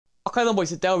Okay then boys,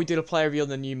 today we did a play review on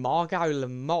the new Margaux Le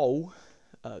Mouel.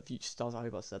 Future Stars, I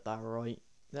hope I said that right.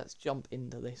 Let's jump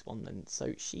into this one then.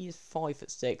 So she is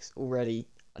 5'6" already.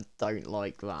 I don't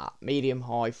like that. Medium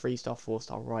high, 3-star,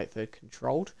 4-star, right foot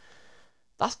controlled.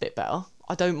 That's a bit better.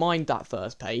 I don't mind that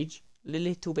first page.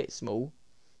 Little bit small.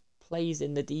 Plays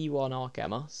in the D1 Arc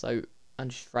so,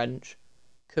 and she's French.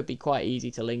 Could be quite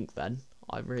easy to link then.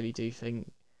 I really do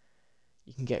think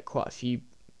you can get quite a few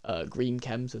green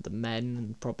chems with the men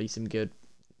and probably some good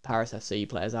Paris FC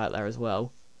players out there as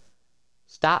well.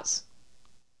 Stats.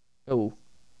 Oh,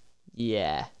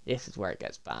 yeah, this is where it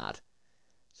gets bad.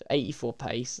 So 84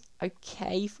 pace,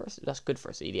 okay for us. That's good for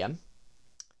a CDM.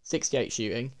 68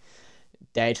 shooting,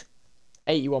 dead.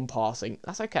 81 passing,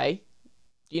 that's okay.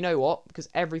 You know what? Because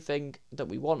everything that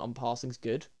we want on passing is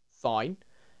good, fine.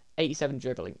 87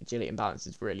 dribbling, agility and balance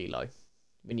is really low.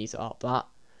 We need to up that.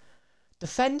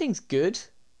 Defending's good.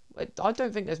 I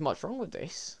don't think there's much wrong with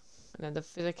this. And then the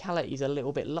physicality is a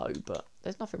little bit low, but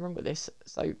there's nothing wrong with this.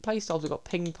 So playstyles, we've got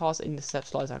ping, pass, intercept,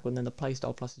 slide tackle, and then the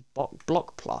playstyle plus is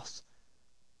block plus.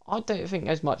 I don't think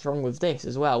there's much wrong with this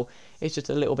as well. It's just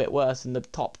a little bit worse than the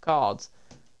top cards.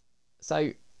 So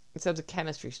in terms of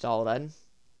chemistry style then,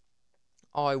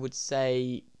 I would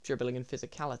say dribbling and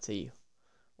physicality.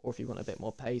 Or if you want a bit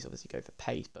more pace, obviously go for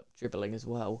pace, but dribbling as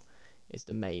well is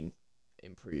the main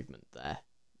improvement there,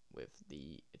 with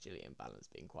the agility and balance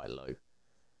being quite low.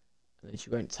 And then she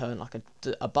won't turn like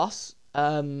a bus.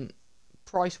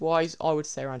 Price wise, I would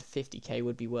say around 50k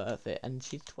would be worth it, and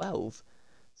she's 12.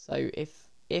 So if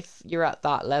you're at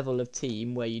that level of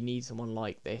team where you need someone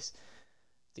like this,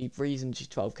 the reason she's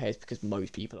 12k is because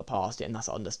most people are past it, and that's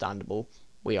understandable.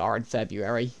 We are in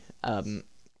February,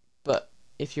 but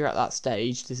if you're at that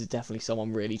stage, this is definitely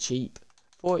someone really cheap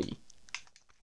for you.